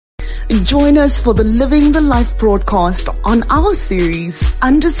Join us for the Living the Life broadcast on our series,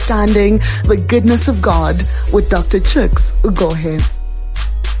 Understanding the Goodness of God with Dr. Chuks Ugohe.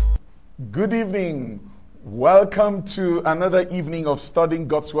 Good evening. Welcome to another evening of studying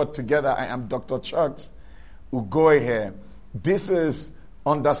God's Word together. I am Dr. Chuks Ugohe. This is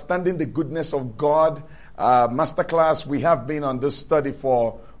Understanding the Goodness of God masterclass. We have been on this study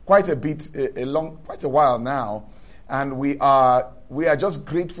for quite a while now, and we are just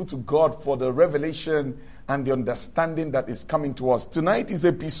grateful to God for the revelation and the understanding that is coming to us. Tonight is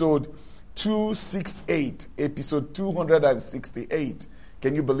episode 268, episode 268.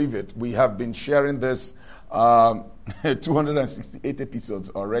 Can you believe it? We have been sharing this 268 episodes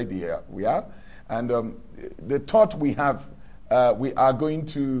already here. We are, and the thought we are going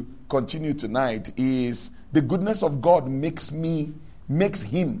to continue tonight is the goodness of God makes him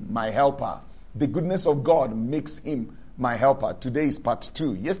my helper. The goodness of God makes him my helper. Today is part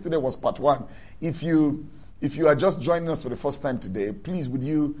 2. Yesterday was part 1. If you are just joining us for the first time today, please would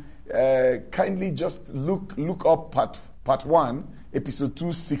you kindly just look up part 1, episode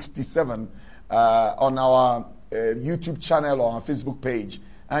 267 on our YouTube channel or our Facebook page,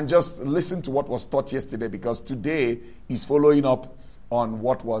 and just listen to what was taught yesterday, because today is following up on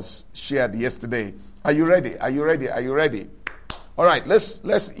what was shared yesterday. Are you ready? Are you ready? Are you ready? All right,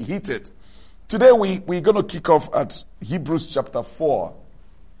 let's hit it. Today we're going to kick off at Hebrews chapter 4.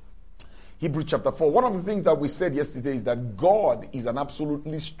 Hebrews chapter 4. One of the things that we said yesterday is that God is an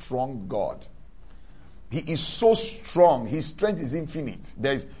absolutely strong God. He is so strong. His strength is infinite.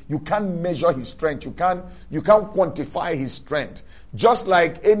 You can't measure his strength. You can't quantify his strength. Just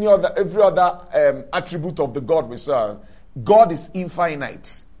like every other attribute of the God we serve, God is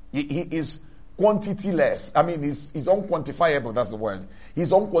infinite. He is quantityless. I mean, he's unquantifiable. That's the word.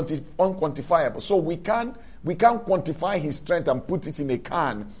 He's unquantifiable. So we can't quantify his strength and put it in a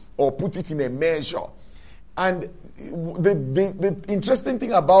can or put it in a measure. And the interesting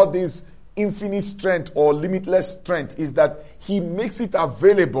thing about this infinite strength or limitless strength is that he makes it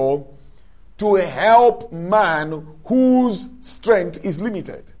available to help man whose strength is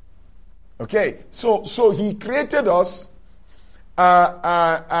limited. Okay, so he created us,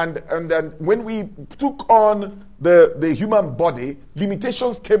 and then when we took on the human body,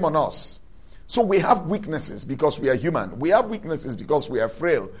 limitations came on us. So we have weaknesses because we are human. We have weaknesses because we are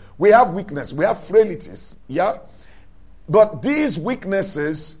frail. We have weakness. We have frailties. Yeah, but these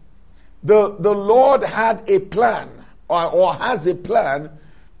weaknesses, the Lord had a plan or has a plan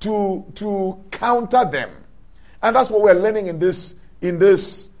to counter them, and that's what we're learning in this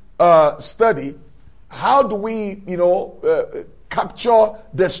study. How do we, capture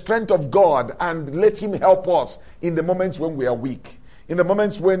the strength of God and let him help us in the moments when we are weak, in the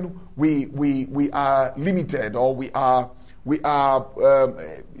moments when we are limited or we are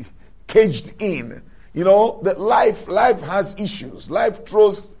caged in. That life has issues. Life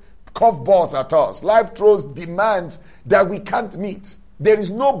throws curveballs at us. Life throws demands that we can't meet. There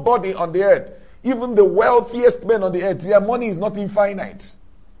is nobody on the earth, even the wealthiest men on the earth, their money is not infinite.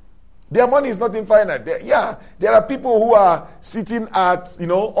 Their money is not infinite. There are people who are sitting at,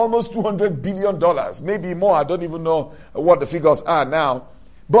 almost $200 billion, maybe more. I don't even know what the figures are now.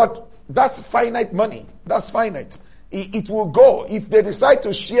 But that's finite money. That's finite. It will go. If they decide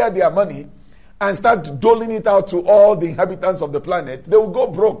to share their money and start doling it out to all the inhabitants of the planet, they will go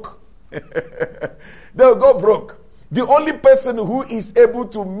broke. They will go broke. The only person who is able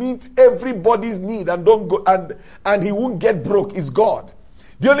to meet everybody's need and he won't get broke is God.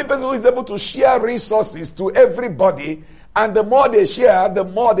 The only person who is able to share resources to everybody, and the more they share, the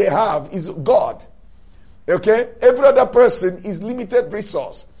more they have, is God. Okay? Every other person is limited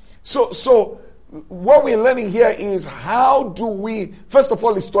resource. So what we're learning here is how do we, first of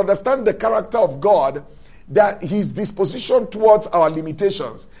all, is to understand the character of God, that his disposition towards our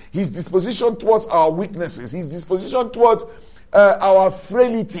limitations, his disposition towards our weaknesses, his disposition towards our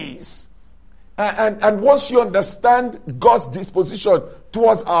frailties. And once you understand God's disposition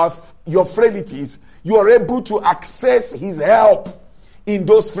towards your frailties, you are able to access his help in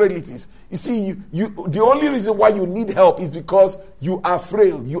those frailties. You see, the only reason why you need help is because you are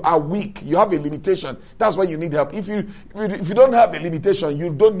frail, you are weak, you have a limitation. That's why you need help. If you don't have a limitation,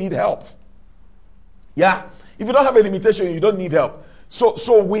 you don't need help. Yeah, if you don't have a limitation, you don't need help.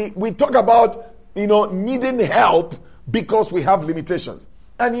 So we talk about needing help because we have limitations.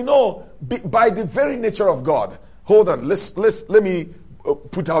 And by the very nature of God, hold on, let me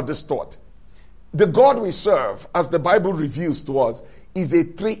put out this thought. The God we serve, as the Bible reveals to us, is a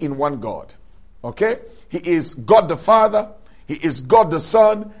 3-in-1 God. Okay? He is God the Father, He is God the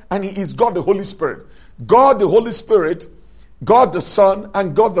Son, and He is God the Holy Spirit. God the Holy Spirit God the Son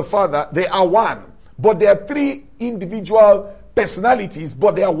and God the Father, they are one. But they are three individual personalities,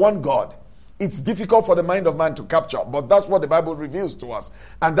 but they are one God. It's difficult for the mind of man to capture, but that's what the Bible reveals to us.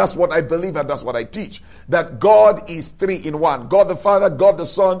 And that's what I believe and that's what I teach. That God is three in one. God the Father, God the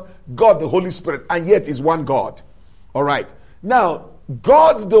Son, God the Holy Spirit, and yet is one God. All right. Now,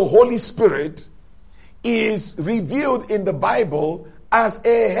 God the Holy Spirit is revealed in the Bible as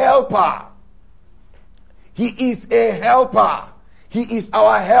a helper. He is a helper. He is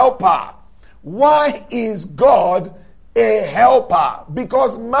our helper. Why is God a helper?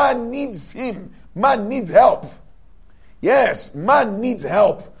 Because man needs him. Man needs help. Yes, man needs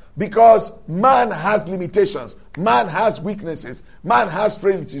help because man has limitations. Man has weaknesses. Man has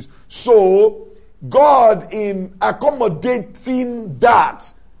frailties. So, God, in accommodating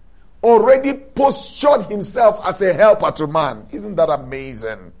that, already postured himself as a helper to man. Isn't that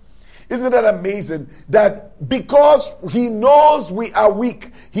amazing? Isn't that amazing? That because he knows we are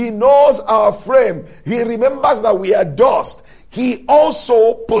weak, he knows our frame, he remembers that we are dust, he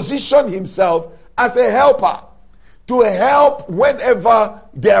also positioned himself as a helper to help whenever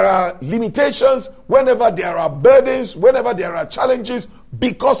there are limitations, whenever there are burdens, whenever there are challenges.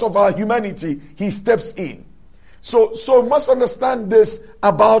 Because of our humanity, he steps in. So we must understand this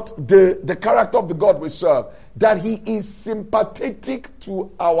about the character of the God we serve, that he is sympathetic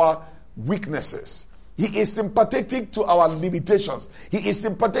to our weaknesses. He is sympathetic to our limitations. He is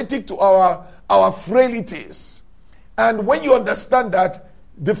sympathetic to our frailties. And when you understand that,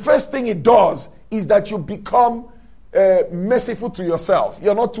 the first thing it does is that you become merciful to yourself.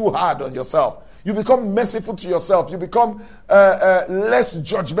 You're not too hard on yourself. You become merciful to yourself. You become less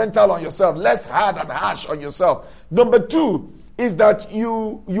judgmental on yourself, less hard and harsh on yourself. Number two is that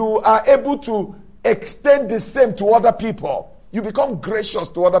you are able to extend the same to other people. You become gracious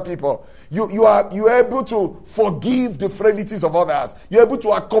to other people. You are able to forgive the frailties of others. You're able to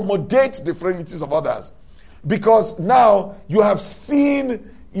accommodate the frailties of others. Because now you have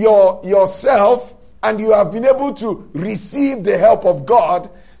seen yourself and you have been able to receive the help of God.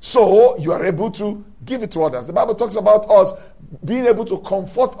 So you are able to give it to others. The Bible talks about us being able to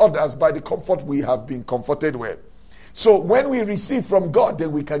comfort others by the comfort we have been comforted with. So when we receive from God,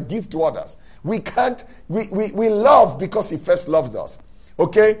 then we can give to others. We love because he first loves us.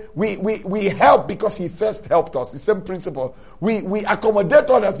 Okay? We help because he first helped us. The same principle. We accommodate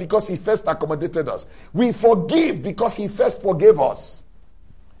others because he first accommodated us. We forgive because he first forgave us.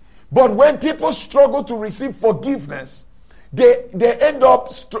 But when people struggle to receive forgiveness, they end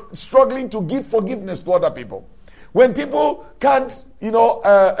up struggling to give forgiveness to other people. When people can't,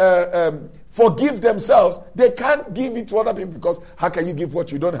 forgive themselves, they can't give it to other people because how can you give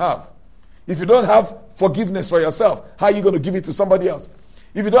what you don't have? If you don't have forgiveness for yourself, how are you going to give it to somebody else?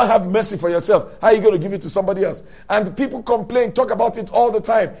 If you don't have mercy for yourself, how are you going to give it to somebody else? And people complain, talk about it all the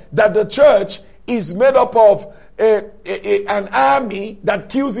time, that the church is made up of an army that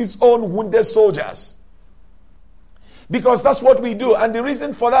kills its own wounded soldiers. Because that's what we do. And the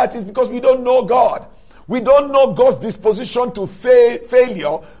reason for that is because we don't know God. We don't know God's disposition to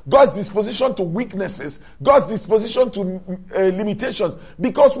failure, God's disposition to weaknesses, God's disposition to limitations,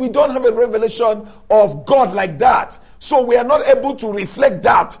 because we don't have a revelation of God like that. So we are not able to reflect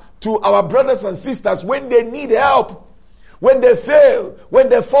that to our brothers and sisters when they need help. When they fail, when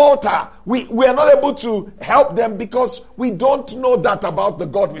they falter, we are not able to help them because we don't know that about the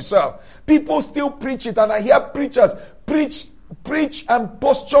God we serve. People still preach it, and I hear preachers preach and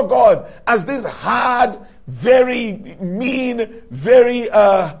posture God as this hard, very mean, very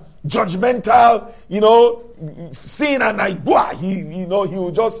judgmental, sin, and he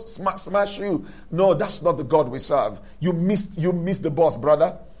will just smash you. No, that's not the God we serve. You missed the boss,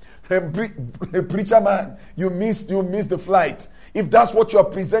 brother. Preacher man, you missed the flight. If that's what you're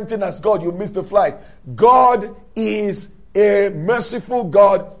presenting as God, you missed the flight. God is a merciful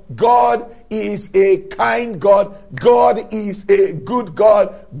God. God is a kind God. God is a good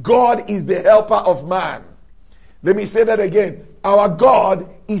God. God is the helper of man. Let me say that again. Our God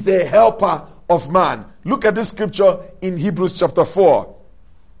is a helper of man. Look at this scripture in Hebrews chapter 4.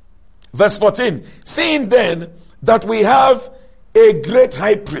 Verse 14. Seeing then that we have a great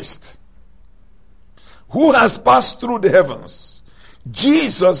high priest who has passed through the heavens,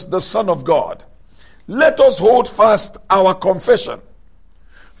 Jesus, the Son of God, let us hold fast our confession.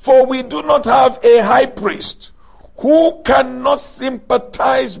 For we do not have a high priest who cannot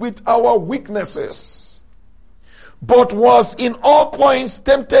sympathize with our weaknesses, but was in all points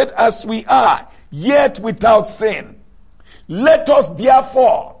tempted as we are, yet without sin. Let us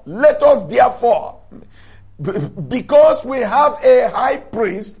therefore, because we have a high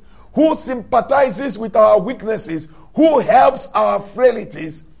priest who sympathizes with our weaknesses, who helps our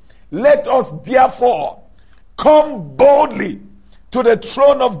frailties, let us therefore come boldly to the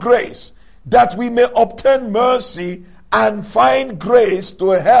throne of grace, that we may obtain mercy and find grace to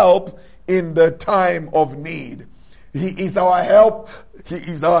help in the time of need. He is our help. He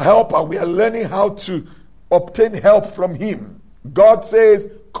is our helper. We are learning how to obtain help from him. God says,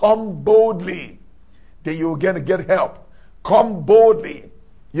 come boldly, then you're going to get help. Come boldly,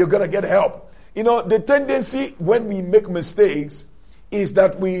 you're going to get help. You know, the tendency when we make mistakes is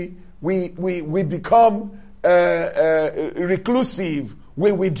that we become reclusive,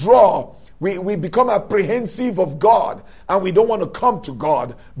 we withdraw, we become apprehensive of God, and we don't want to come to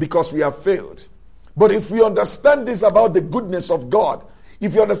God because we have failed. But if we understand this about the goodness of God,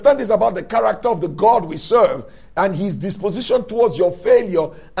 if you understand this about the character of the God we serve and his disposition towards your failure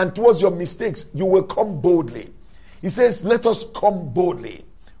and towards your mistakes, you will come boldly. He says, let us come boldly.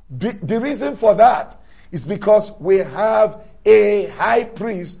 The reason for that is because we have a high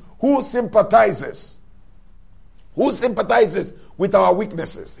priest who sympathizes with our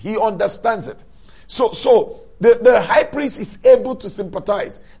weaknesses. He understands it. So the high priest is able to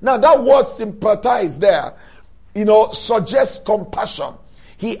sympathize. Now that word sympathize there, suggests compassion.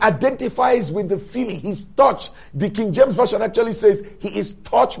 He identifies with the feeling. He's touched. The King James Version actually says he is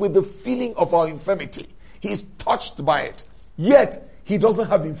touched with the feeling of our infirmity. He is touched by it. Yet, he doesn't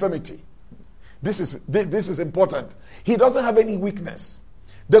have infirmity. This is important. He doesn't have any weakness.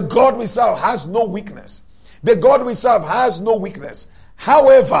 The God we serve has no weakness. The God we serve has no weakness.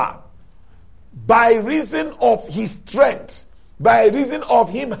 However, by reason of his strength, by reason of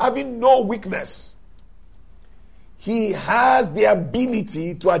him having no weakness, he has the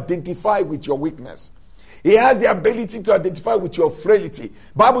ability to identify with your weakness. He has the ability to identify with your frailty.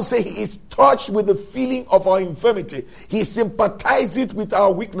 Bible says he is touched with the feeling of our infirmity. He sympathizes with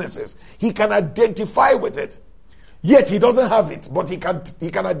our weaknesses. He can identify with it. Yet he doesn't have it, but he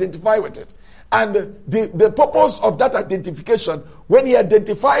can identify with it. And the purpose of that identification, when he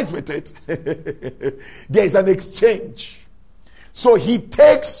identifies with it, there is an exchange. So he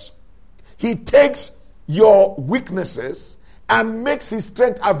takes your weaknesses and makes his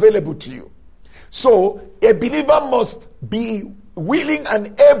strength available to you. So a believer must be willing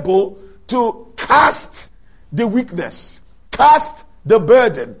and able to cast the weakness, cast the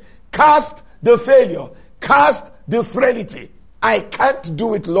burden, cast the failure, cast the frailty. I can't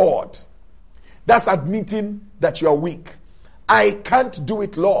do it, Lord. That's admitting that you are weak. I can't do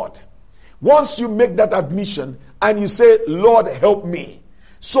it, Lord. Once you make that admission and you say, Lord, help me.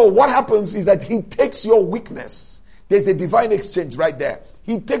 So what happens is that he takes your weakness. There's a divine exchange right there.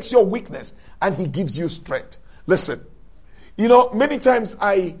 He takes your weakness and he gives you strength. Listen, many times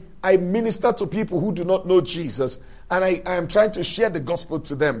I minister to people who do not know Jesus, and I am trying to share the gospel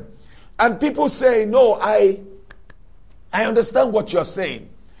to them. And people say, no, I understand what you're saying.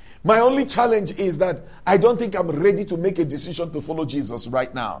 My only challenge is that I don't think I'm ready to make a decision to follow Jesus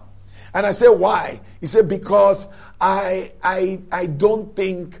right now. And I say, why? He said, because I don't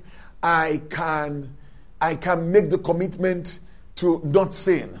think I can make the commitment to not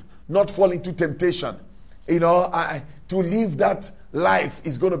sin, not fall into temptation. To live that life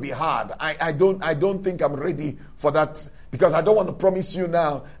is going to be hard. I don't think I'm ready for that, because I don't want to promise you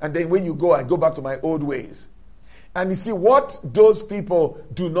now, and then when you go, I go back to my old ways. And you see, what those people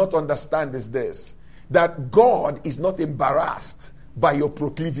do not understand is this, that God is not embarrassed by your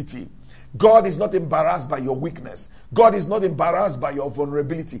proclivity. God is not embarrassed by your weakness. God is not embarrassed by your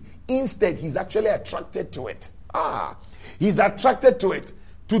vulnerability. Instead, he's actually attracted to it. He's attracted to it.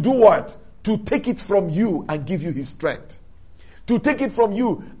 To do what? To take it from you and give you his strength. To take it from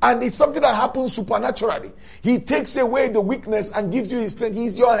you. And it's something that happens supernaturally. He takes away the weakness and gives you his strength.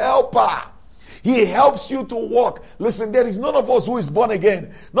 He's your helper. He helps you to walk. Listen, there is none of us who is born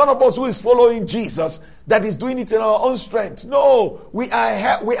again, none of us who is following Jesus, that is doing it in our own strength. No, we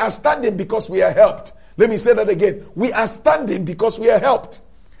are standing because we are helped. Let me say that again. We are standing because we are helped.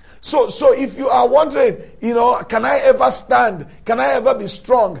 So if you are wondering, can I ever stand? Can I ever be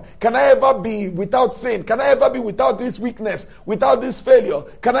strong? Can I ever be without sin? Can I ever be without this weakness, without this failure?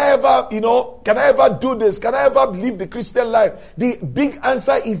 Can I ever do this? Can I ever live the Christian life? The big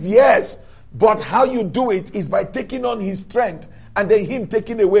answer is yes. But how you do it is by taking on his strength and then him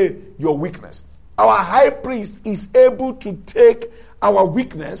taking away your weakness. Our high priest is able to take our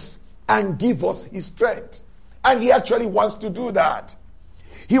weakness and give us his strength. And he actually wants to do that.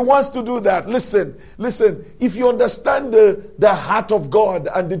 He wants to do that. Listen, if you understand the heart of God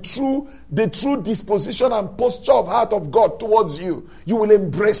and the true disposition and posture of heart of God towards you, you will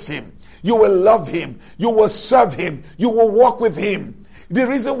embrace him. You will love him. You will serve him. You will walk with him. The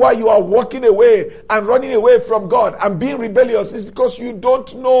reason why you are walking away and running away from God and being rebellious is because you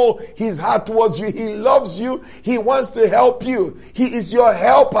don't know his heart towards you. He loves you. He wants to help you. He is your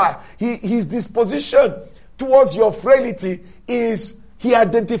helper. His disposition towards your frailty is he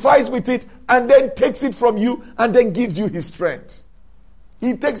identifies with it and then takes it from you and then gives you his strength.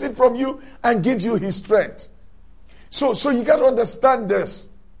 He takes it from you and gives you his strength. So you got to understand this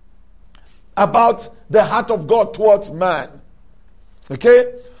about the heart of God towards man.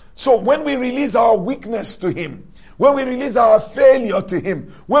 Okay? So when we release our weakness to him, when we release our failure to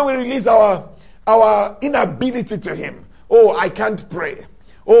him, when we release our inability to him, oh, I can't pray.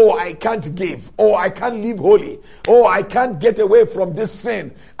 Oh, I can't give. Oh, I can't live holy. Oh, I can't get away from this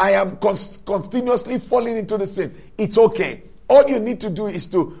sin. I am continuously falling into the sin. It's okay. All you need to do is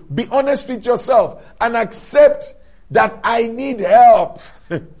to be honest with yourself and accept that I need help.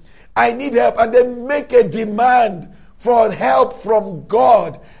 I need help, and then make a demand for help from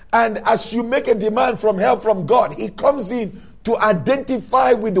God. And as you make a demand from help from God, he comes in to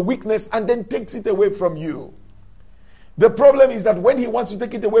identify with the weakness and then takes it away from you. The problem is that when he wants to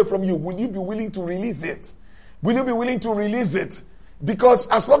take it away from you, will you be willing to release it? Will you be willing to release it? Because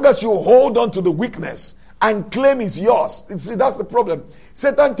as long as you hold on to the weakness and claim it's yours, see, that's the problem.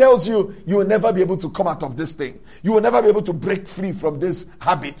 Satan tells you, you will never be able to come out of this thing. You will never be able to break free from this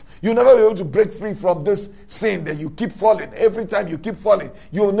habit. You will never be able to break free from this sin that you keep falling. Every time you keep falling,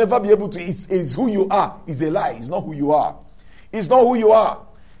 you will never be able to. It's who you are. It's a lie. It's not who you are. It's not who you are.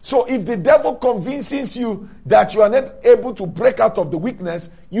 So if the devil convinces you that you are not able to break out of the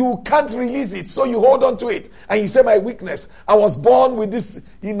weakness, you can't release it. So you hold on to it. And you say, my weakness, I was born with this,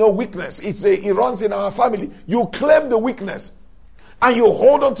 weakness. It runs in our family. You claim the weakness and you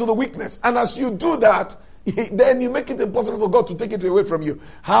hold on to the weakness. And as you do that, then you make it impossible for God to take it away from you.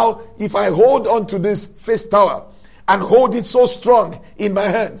 How? If I hold on to this face tower and hold it so strong in my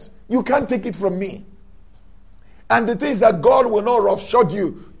hands, you can't take it from me. And the thing is that God will not roughshod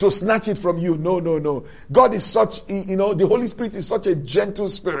you to snatch it from you. No. God is such, the Holy Spirit is such a gentle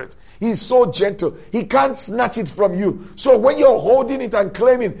spirit. He's so gentle. He can't snatch it from you. So when you're holding it and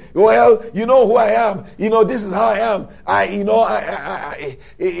claiming, well, you know who I am. This is how I am.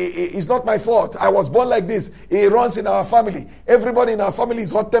 It's not my fault. I was born like this. It runs in our family. Everybody in our family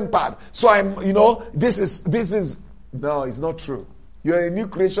is hot-tempered. So this is, no, it's not true. You're a new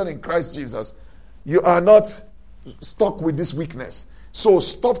creation in Christ Jesus. You are not stuck with this weakness. So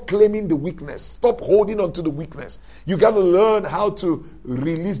stop claiming the weakness. Stop holding on to the weakness. You got to learn how to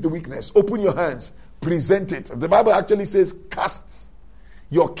release the weakness. Open your hands. Present it. The Bible actually says, cast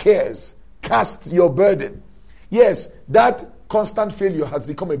your cares. Cast your burden. Yes, that constant failure has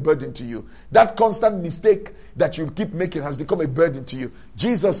become a burden to you. That constant mistake that you keep making has become a burden to you.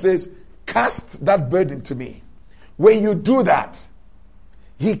 Jesus says, cast that burden to me. When you do that,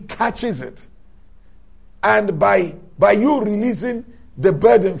 he catches it. And by you releasing the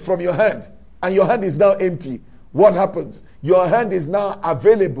burden from your hand, and your hand is now empty, what happens? Your hand is now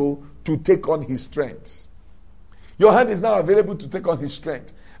available to take on his strength. Your hand is now available to take on his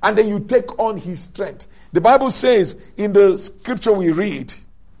strength. And then you take on his strength. The Bible says in the scripture we read,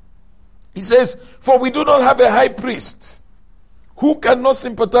 he says, for we do not have a high priest who cannot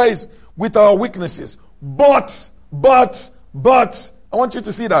sympathize with our weaknesses, but, I want you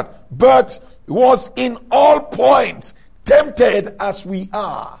to see that, but was in all points tempted as we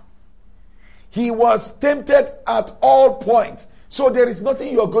are. He was tempted at all points. So there is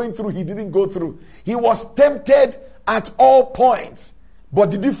nothing you are going through he didn't go through. He was tempted at all points.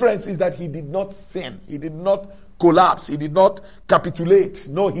 But the difference is that he did not sin. He did not collapse. He did not capitulate.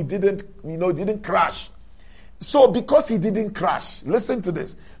 No, he didn't, didn't crash. So because he didn't crash, listen to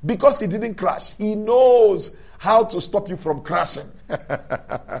this. Because he didn't crash, he knows how to stop you from crashing.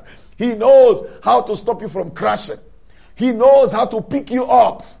 He knows how to stop you from crashing. He knows how to pick you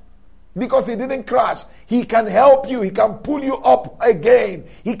up. Because he didn't crash, he can help you. He can pull you up again.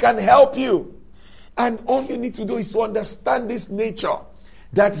 He can help you. And all you need to do is to understand this nature.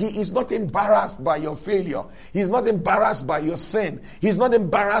 That he is not embarrassed by your failure. He's not embarrassed by your sin. He's not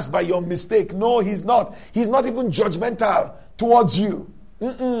embarrassed by your mistake. No, he's not. He's not even judgmental towards you.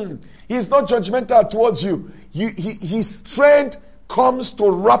 He's not judgmental towards you. His strength comes to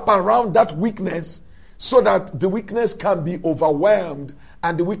wrap around that weakness so that the weakness can be overwhelmed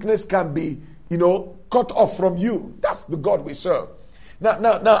and the weakness can be, cut off from you. That's the God we serve. Now,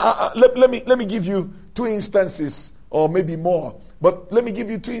 let me give you 2 instances or maybe more. But let me give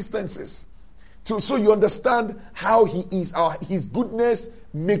you 2 instances so you understand how he is. His goodness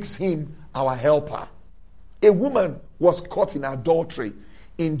makes him our helper. A woman was caught in adultery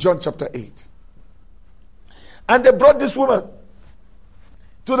in John chapter 8. And they brought this woman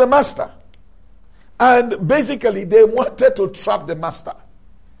to the master. And basically, they wanted to trap the master.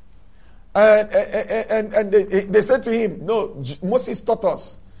 And they said to him, no, Moses taught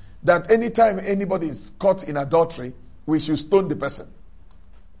us that anytime anybody is caught in adultery, we should stone the person.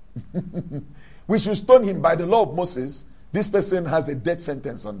 We should stone him. By the law of Moses, this person has a death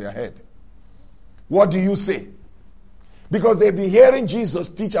sentence on their head. What do you say? Because they've been hearing Jesus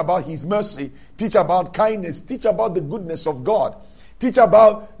teach about his mercy, teach about kindness, teach about the goodness of God, teach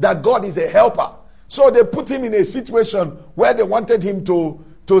about that God is a helper. So they put him in a situation where they wanted him to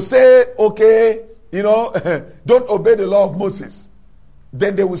say, okay, don't obey the law of Moses.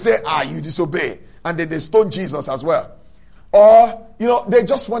 Then they will say, you disobey. And then they stone Jesus as well. Or, they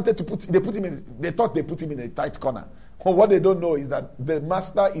just wanted to they thought they put him in a tight corner. But what they don't know is that the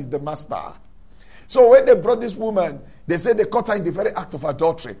master is the master. So when they brought this woman, they said they caught her in the very act of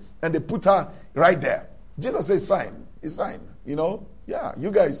adultery. And they put her right there. Jesus says, it's fine. Yeah,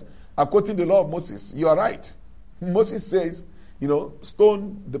 you guys are quoting the law of Moses. You are right. Moses says,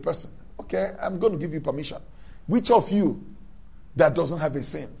 stone the person. Okay, I'm going to give you permission. Which of you that doesn't have a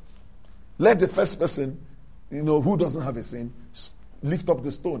sin? Let the first person, who doesn't have a sin, lift up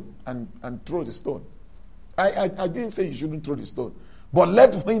the stone and throw the stone. I didn't say you shouldn't throw the stone. But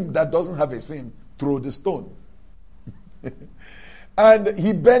let him that doesn't have a sin throw the stone. And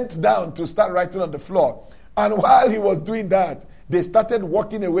he bent down to start writing on the floor. And while he was doing that, they started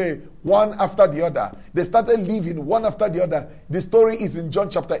walking away one after the other. They started leaving one after the other. The story is in John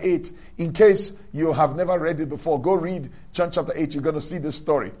chapter 8. In case you have never read it before, go read John chapter 8. You're going to see this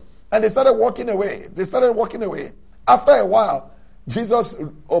story. And they started walking away. After a while, Jesus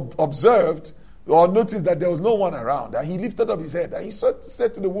observed or noticed that there was no one around. And he lifted up his head and he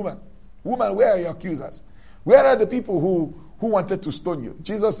said to the woman, "Woman, where are your accusers? Where are the people who wanted to stone you?"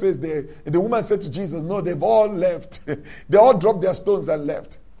 Jesus says, the woman said to Jesus, "No, they've all left." They all dropped their stones and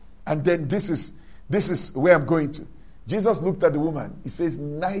left. And then this is where I'm going to. Jesus looked at the woman. He says,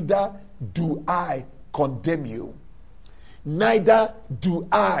 "Neither do I condemn you. Neither do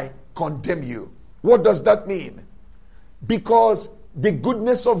I condemn you." What does that mean? Because the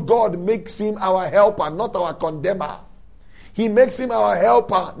goodness of God makes him our helper, not our condemner. He makes him our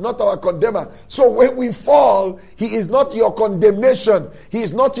helper, not our condemner. So when we fall, he is not your condemnation. He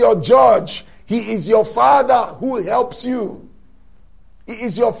is not your judge. He is your father who helps you. He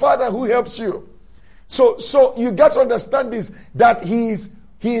is your father who helps you. So you got to understand this, that his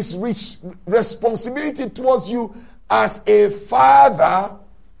responsibility towards you as a father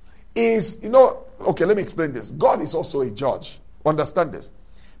is, okay, let me explain this. God is also a judge. Understand this.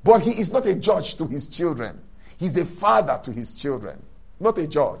 But he is not a judge to his children. He's a father to his children, not a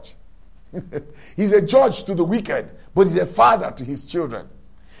judge. He's a judge to the wicked, but he's a father to his children.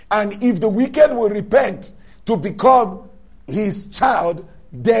 And if the wicked will repent to become his child,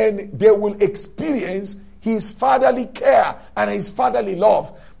 then they will experience his fatherly care and his fatherly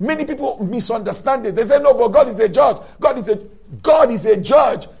love. Many people misunderstand this. They say, no, but God is a judge. God is a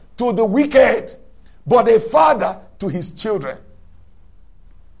judge to the wicked, but a father to his children.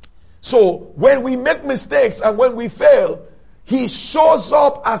 So when we make mistakes and when we fail, he shows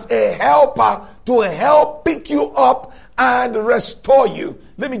up as a helper to help pick you up and restore you.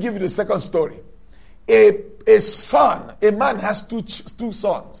 Let me give you the second story. A man has two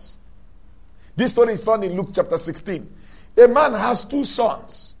sons. This story is found in Luke chapter 16. A man has two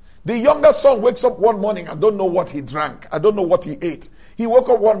sons. The younger son wakes up one morning. I don't know what he drank. I don't know what he ate. He woke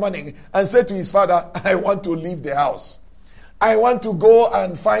up one morning and said to his father, "I want to leave the house. I want to go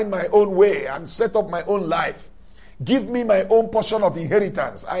and find my own way and set up my own life. Give me my own portion of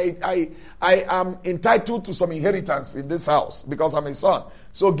inheritance. I am entitled to some inheritance in this house because I'm a son.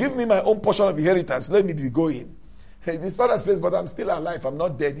 So give me my own portion of inheritance. Let me be going." His father says, "But I'm still alive. I'm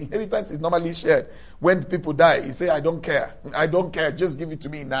not dead." Inheritance is normally shared when people die. He says, "I don't care. I don't care. Just give it to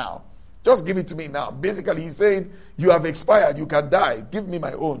me now. Just give it to me now." Basically, he's saying, "You have expired. You can die. Give me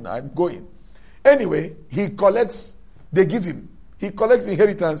my own. I'm going." Anyway, they give him. He collects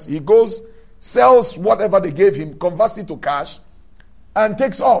inheritance. He goes, sells whatever they gave him, converts it to cash, and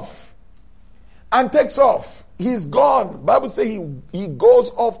takes off. He's gone. Bible says he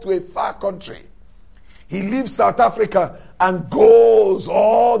goes off to a far country. He leaves South Africa and goes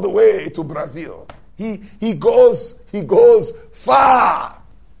all the way to Brazil. He goes far.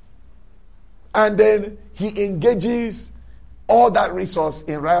 And then he engages all that resource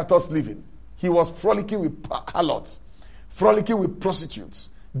in riotous living. He was frolicking with harlots, frolicking with prostitutes,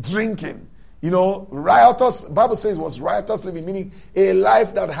 drinking. Riotous, Bible says it was riotous living, meaning a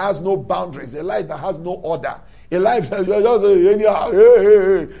life that has no boundaries, a life that has no order, a life that just anyhow,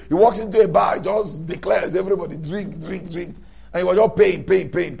 hey. He walks into a bar, just declares everybody, drink. And he was just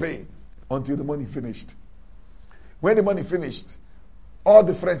paying until the money finished. When the money finished, all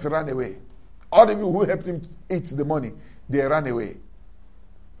the friends ran away. All the people who helped him eat the money, they ran away.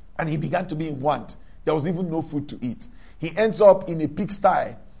 And he began to be in want. There was even no food to eat. He ends up in a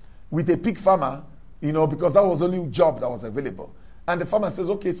pigsty with a pig farmer, because that was the only job that was available. And the farmer says,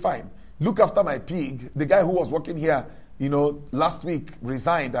 okay, it's fine. Look after my pig. The guy who was working here, last week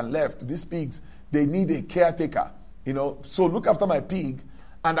resigned and left. These pigs, they need a caretaker, So look after my pig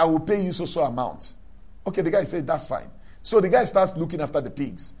and I will pay you so amount. Okay, the guy said, that's fine. So the guy starts looking after the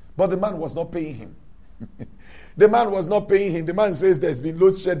pigs. But the man was not paying him. The man was not paying him. The man says there's been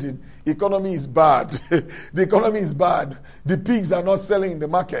load shedding. Economy is bad. The economy is bad. The pigs are not selling in the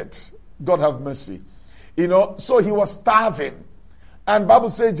market. God have mercy. So he was starving. And Bible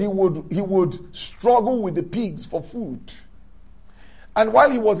says he would struggle with the pigs for food. And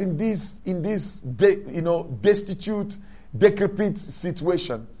while he was in this destitute, decrepit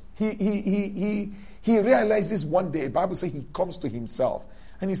situation, he realizes one day, Bible says he comes to himself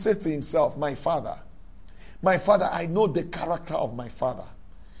and he says to himself, my father, I know the character of my father.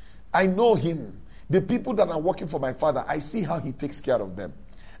 I know him. The people that are working for my father, I see how he takes care of them.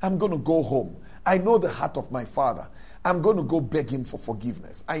 I'm going to go home. I know the heart of my father. I'm going to go beg him for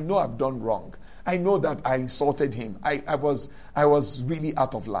forgiveness. I know I've done wrong. I know that I insulted him. I was really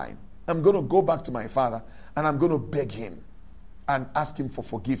out of line. I'm going to go back to my father and I'm going to beg him and ask him for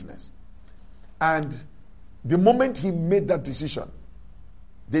forgiveness. And the moment he made that decision,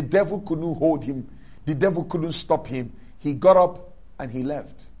 the devil couldn't hold him. The devil couldn't stop him. He got up and he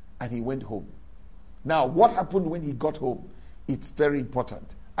left and he went home. Now, what happened when he got home? It's very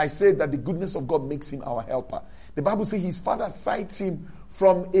important. I said that the goodness of God makes him our helper. The Bible says his father sights him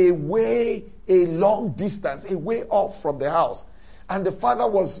from a long distance, a way off from the house. And the father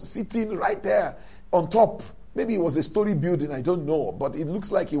was sitting right there on top. Maybe it was a story building, I don't know. But it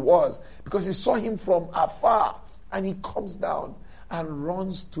looks like it was. Because he saw him from afar. And he comes down and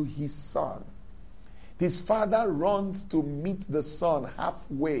runs to his son. His father runs to meet the son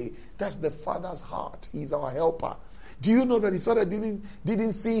halfway. That's the father's heart. He's our helper. Do you know that his father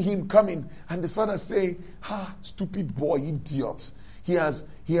didn't see him coming? And his father say, stupid boy, idiot. He has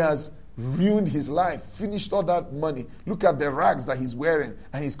ruined his life, finished all that money. Look at the rags that he's wearing,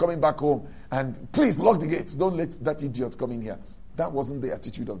 and he's coming back home. And please lock the gates. Don't let that idiot come in here. That wasn't the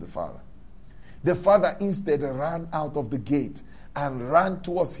attitude of the father. The father instead ran out of the gate and ran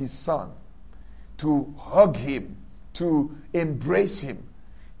towards his son to hug him, to embrace him.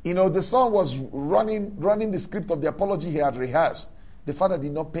 The son was running the script of the apology he had rehearsed. The father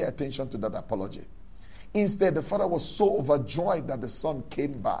did not pay attention to that apology. Instead, the father was so overjoyed that the son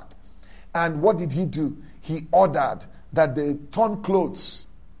came back. And what did he do? He ordered that the torn clothes,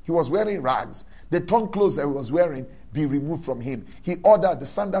 he was wearing rags, the torn clothes that he was wearing be removed from him. He ordered the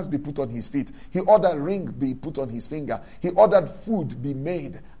sandals be put on his feet. He ordered a ring be put on his finger. He ordered food be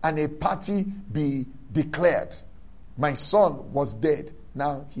made and a party be declared. My son was dead.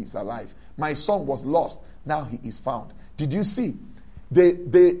 Now he's alive. My son was lost. Now he is found. Did you see?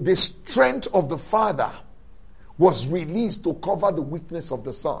 The strength of the father was released to cover the weakness of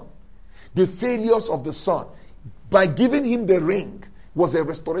the son. The failures of the son. By giving him the ring was a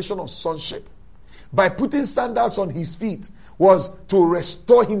restoration of sonship. By putting sandals on his feet was to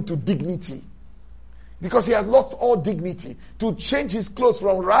restore him to dignity. Because he has lost all dignity. To change his clothes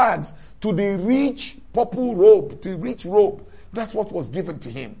from rags to the rich purple robe, to rich robe. That's what was given to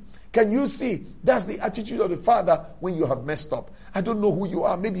him. Can you see? That's the attitude of the father when you have messed up. I don't know who you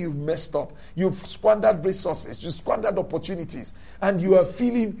are. Maybe you've messed up. You've squandered resources. You've squandered opportunities. And you are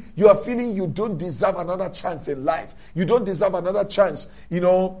feeling you don't deserve another chance in life. You don't deserve another chance. Listen,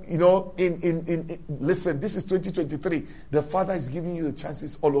 this is 2023. The father is giving you the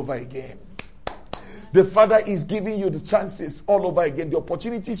chances all over again. The father is giving you the chances all over again. The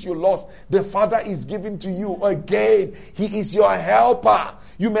opportunities you lost, the father is giving to you again. He is your helper.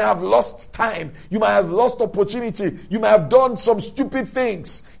 You may have lost time. You might have lost opportunity. You may have done some stupid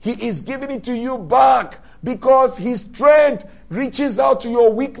things. He is giving it to you back because his strength reaches out to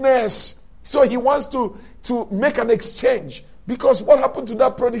your weakness. So he wants to make an exchange. Because what happened to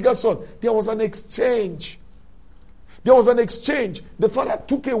that prodigal son? There was an exchange. There was an exchange. The father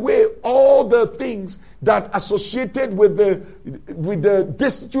took away all the things that associated with the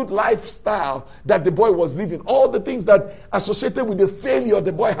destitute lifestyle that the boy was living. All the things that associated with the failure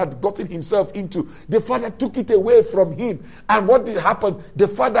the boy had gotten himself into. The father took it away from him. And what did happen? The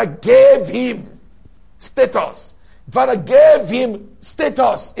father gave him status. The father gave him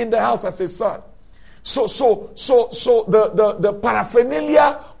status in the house as a son. So the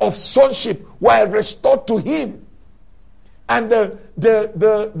paraphernalia of sonship were restored to him. And the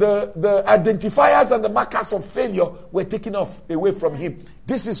identifiers and the markers of failure were taken away from him.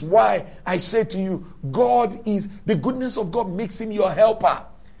 This is why I say to you, the goodness of God makes him your helper.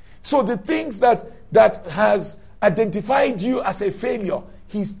 So the things that has identified you as a failure,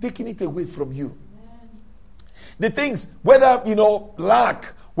 he's taking it away from you. The things, whether, lack,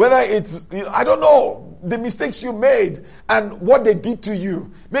 whether it's, I don't know, the mistakes you made and what they did to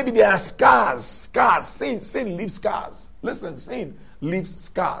you. Maybe there are scars. Sin leaves scars. Listen, sin leaves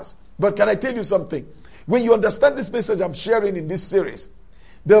scars. But can I tell you something? When you understand this message I'm sharing in this series,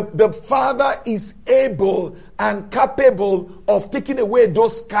 the Father is able and capable of taking away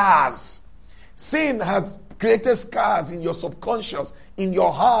those scars. Sin has created scars in your subconscious, in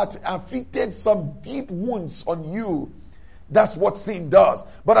your heart, inflicted some deep wounds on you. That's what sin does.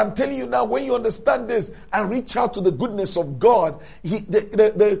 But I'm telling you now, when you understand this and reach out to the goodness of God,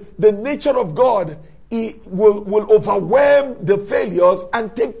 the nature of God, He will overwhelm the failures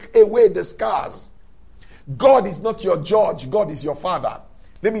and take away the scars. God is not your judge. God is your Father.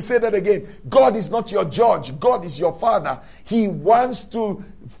 Let me say that again. God is not your judge. God is your Father. He wants to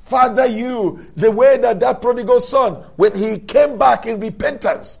father you the way that prodigal son, when he came back in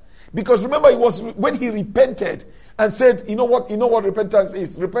repentance. Because remember, it was when he repented and said, you know what repentance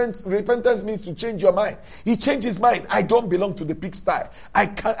is? Repentance means to change your mind. He changed his mind. I don't belong to the pigsty.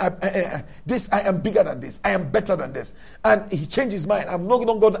 I am bigger than this. I am better than this. And he changed his mind. I'm not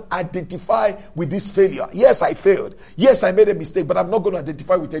going to identify with this failure. Yes, I failed. Yes, I made a mistake, but I'm not going to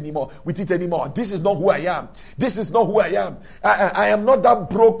identify with it anymore. This is not who I am. This is not who I am. I am not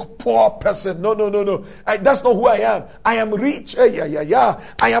that broke, poor person. No. That's not who I am. I am rich. I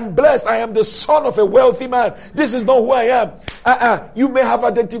am blessed. I am the son of a wealthy man. This is not who I am. You may have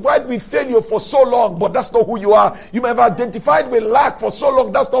identified with failure for so long, but that's not who you are. You may have identified with lack for so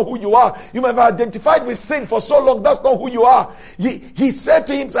long, that's not who you are. You may have identified with sin for so long, that's not who you are. He said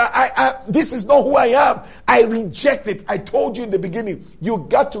to him, this is not who I am. I reject it. I told you in the beginning, you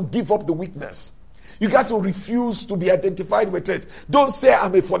got to give up the weakness. You got to refuse to be identified with it. Don't say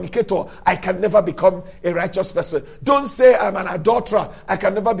I'm a fornicator. I can never become a righteous person. Don't say I'm an adulterer. I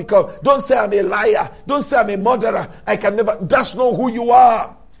can never become. Don't say I'm a liar. Don't say I'm a murderer. I can never. That's not who you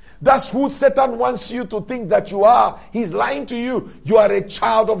are. That's who Satan wants you to think that you are. He's lying to you. You are a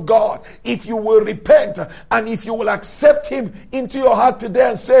child of God. If you will repent and if you will accept him into your heart today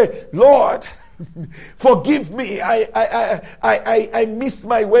and say, Lord, forgive me. I missed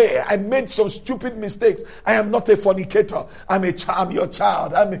my way. I made some stupid mistakes. I am not a fornicator. I'm your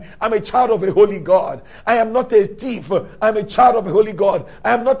child. I'm a child of a holy God. I am not a thief. I'm a child of a holy God.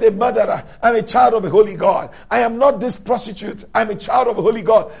 I am not a murderer. I'm a child of a holy God. I am not this prostitute. I'm a child of a holy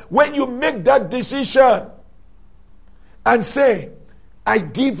God. When you make that decision and say, I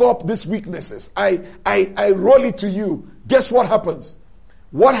give up these weaknesses. I roll it to you. Guess what happens?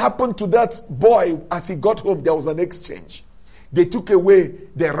 What happened to that boy as he got home? There was an exchange. They took away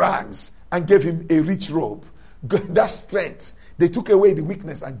the rags and gave him a rich robe. That's strength. They took away the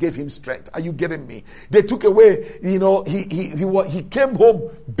weakness and gave him strength. Are you getting me? They took away, he came home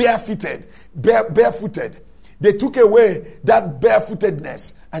barefooted. They took away that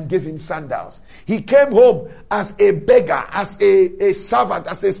barefootedness and gave him sandals. He came home as a beggar, as a servant,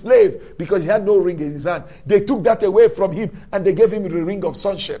 as a slave, because he had no ring in his hand. They took that away from him and they gave him the ring of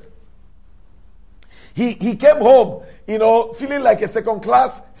sonship. He came home, feeling like a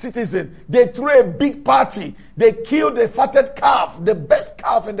second-class citizen. They threw a big party. They killed a fatted calf, the best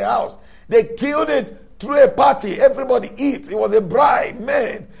calf in the house. They killed it, threw a party. Everybody eats. It was a bride,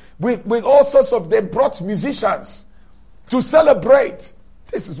 man. With all sorts of, they brought musicians to celebrate.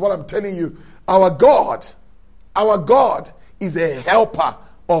 This is what I'm telling you. Our God is a helper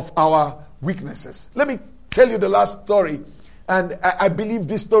of our weaknesses. Let me tell you the last story. And I believe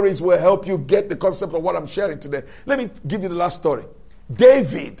these stories will help you get the concept of what I'm sharing today. Let me give you the last story.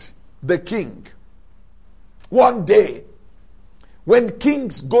 David, the king. One day, when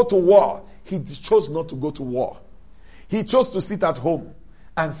kings go to war, he chose not to go to war. He chose to sit at home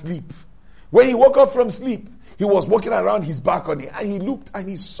and sleep. When he woke up from sleep, he was walking around his balcony and he looked and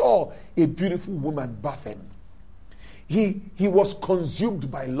he saw a beautiful woman bathing. He was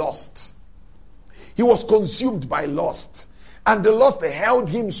consumed by lust. He was consumed by lust. And the lust held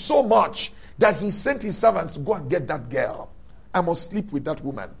him so much that he sent his servants to go and get that girl. I must sleep with that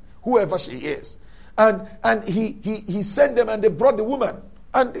woman, whoever she is. And he sent them and they brought the woman.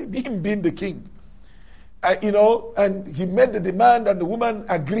 And him being the king, and he made the demand and the woman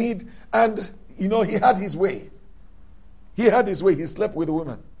agreed and, he had his way. He had his way. He slept with the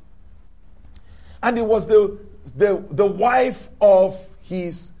woman. And it was the wife of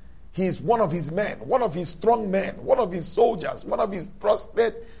his He's one of his men, one of his strong men, one of his soldiers, one of his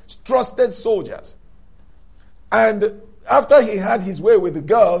trusted soldiers. And after he had his way with the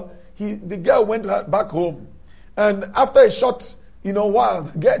girl went back home. And after a short, while,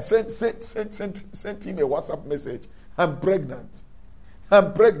 the girl sent him a WhatsApp message. I'm pregnant.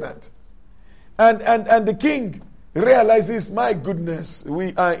 And the king realizes, my goodness,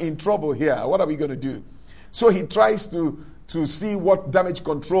 we are in trouble here. What are we going to do? So he tries to see what damage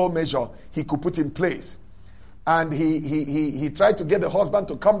control measure he could put in place. And he tried to get the husband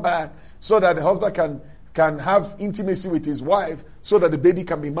to come back so that the husband can have intimacy with his wife so that the baby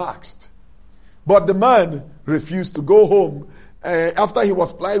can be maxed. But the man refused to go home. After he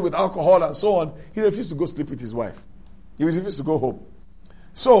was plied with alcohol and so on, he refused to go sleep with his wife. He refused to go home.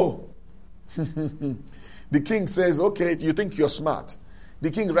 So, the king says, okay, you think you're smart. The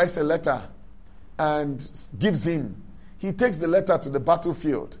king writes a letter and gives him. He takes the letter to the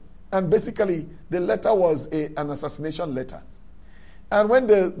battlefield. And basically, the letter was an assassination letter. And when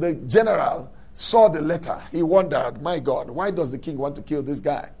the general saw the letter, he wondered, my God, why does the king want to kill this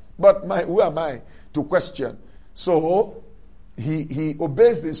guy? But who am I to question? So, he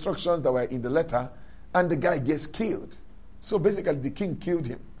obeys the instructions that were in the letter, and the guy gets killed. So basically, the king killed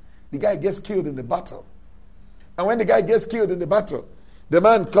him. The guy gets killed in the battle. And when the guy gets killed in the battle, the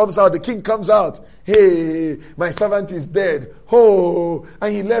man comes out, the king comes out. Hey, my servant is dead. Oh,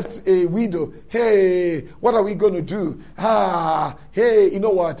 and he left a widow. Hey, what are we going to do? Hey, you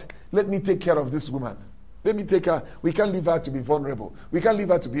know what? Let me take care of this woman. Let me take her. We can't leave her to be vulnerable. We can't leave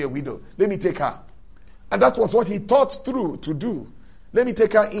her to be a widow. Let me take her. And that was what he thought through to do. Let me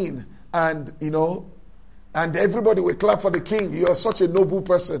take her in. And, and everybody will clap for the king. You are such a noble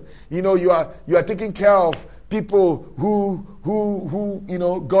person. You are taking care of people who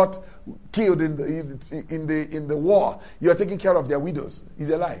got killed in the war. You are taking care of their widows. It's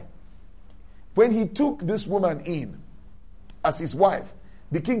a lie. When he took this woman in as his wife,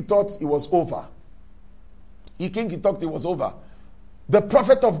 the king thought it was over. He thought it was over. The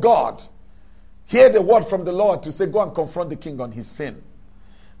prophet of God heard the word from the Lord to say, go and confront the king on his sin.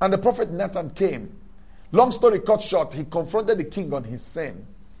 And the prophet Nathan came. Long story cut short, he confronted the king on his sin.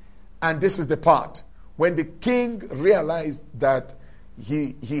 And this is the part. When the king realized that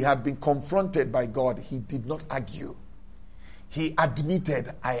he had been confronted by God, he did not argue. He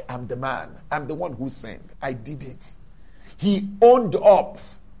admitted, I am the man. I'm the one who sinned. I did it. He owned up.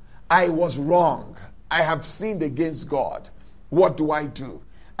 I was wrong. I have sinned against God. What do I do?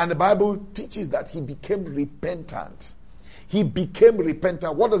 And the Bible teaches that he became repentant. He became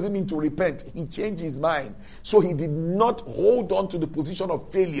repentant. What does it mean to repent? He changed his mind. So he did not hold on to the position of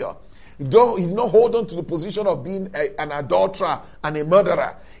failure. He did not hold on to the position of being an adulterer and a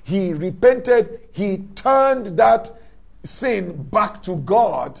murderer. He repented. He turned that sin back to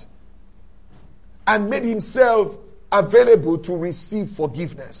God and made himself available to receive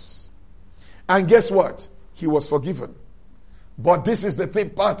forgiveness. And guess what? He was forgiven. But this is the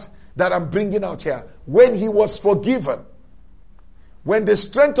third part that I'm bringing out here. When he was forgiven, when the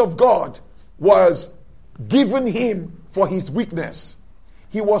strength of God was given him for his weakness,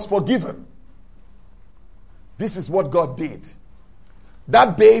 he was forgiven. This is what God did.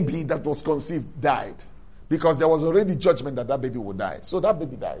 That baby that was conceived died because there was already judgment that baby would die. So that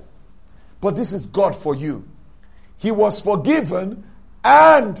baby died. But this is God for you. He was forgiven,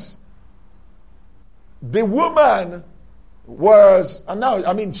 and the woman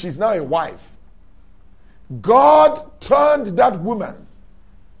she's now a wife. God turned that woman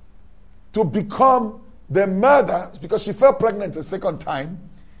to become the mother, because she fell pregnant a second time,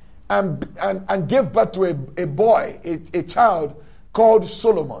 and gave birth to a boy, a child called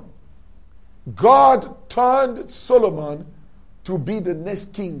Solomon. God turned Solomon to be the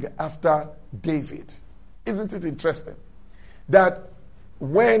next king after David. Isn't it interesting that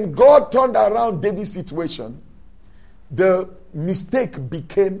when God turned around David's situation, the mistake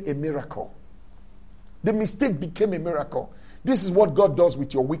became a miracle. The mistake became a miracle. This is what God does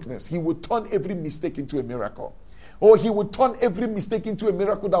with your weakness. He will turn every mistake into a miracle. Or he will turn every mistake into a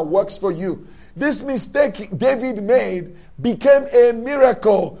miracle that works for you. This mistake David made became a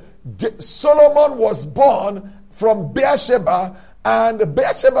miracle. Solomon was born from Bathsheba, and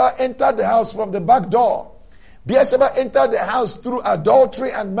Bathsheba entered the house from the back door. Bathsheba entered the house through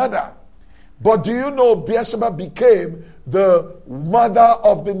adultery and murder. But do you know Bathsheba became the mother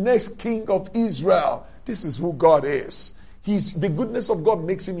of the next king of Israel? This is who God is. The goodness of God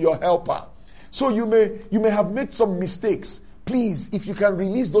makes him your helper. So you may have made some mistakes. Please, if you can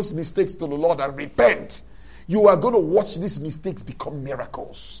release those mistakes to the Lord and repent, you are going to watch these mistakes become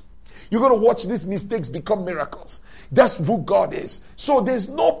miracles. You're going to watch these mistakes become miracles. That's who God is. So there's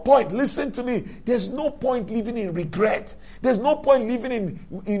no point, listen to me, there's no point living in regret. There's no point living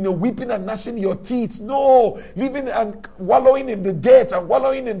in weeping and gnashing your teeth. No, living and wallowing in the debt and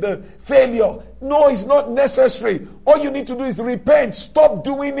wallowing in the failure. No, it's not necessary. All you need to do is repent. Stop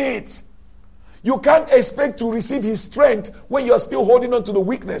doing it. You can't expect to receive his strength when you're still holding on to the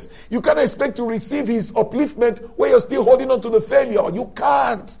weakness. You can't expect to receive his upliftment when you're still holding on to the failure. You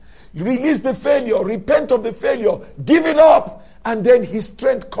can't. Release the failure, repent of the failure, give it up, and then his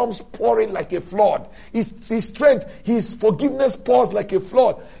strength comes pouring like a flood. His strength, his forgiveness pours like a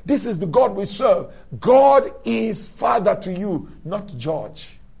flood. This is the God we serve. God is Father to you, not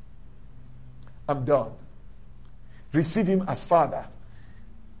judge. I'm done. Receive him as Father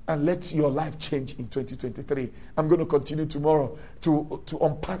and let your life change in 2023. I'm going to continue tomorrow to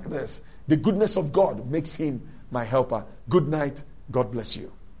unpack this. The goodness of God makes him my helper. Good night. God bless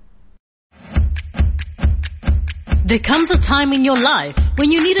you. There comes a time in your life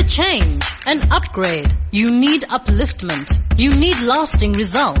when you need a change, an upgrade. You need upliftment. You need lasting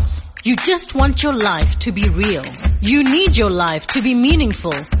results. You just want your life to be real. You need your life to be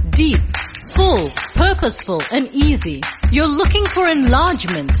meaningful, deep, full, purposeful, and easy. You're looking for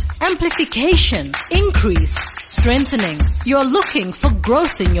enlargement, amplification, increase, strengthening. You're looking for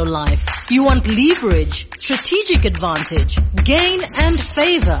growth in your life. You want leverage, strategic advantage, gain and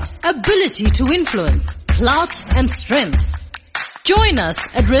favor, ability to influence, clout and strength. Join us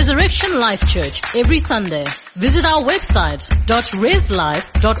at Resurrection Life Church every Sunday. Visit our website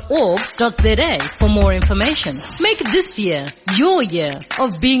reslife.org.za for more information. Make this year your year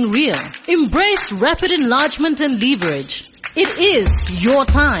of being real. Embrace rapid enlargement and leverage. It is your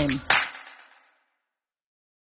time.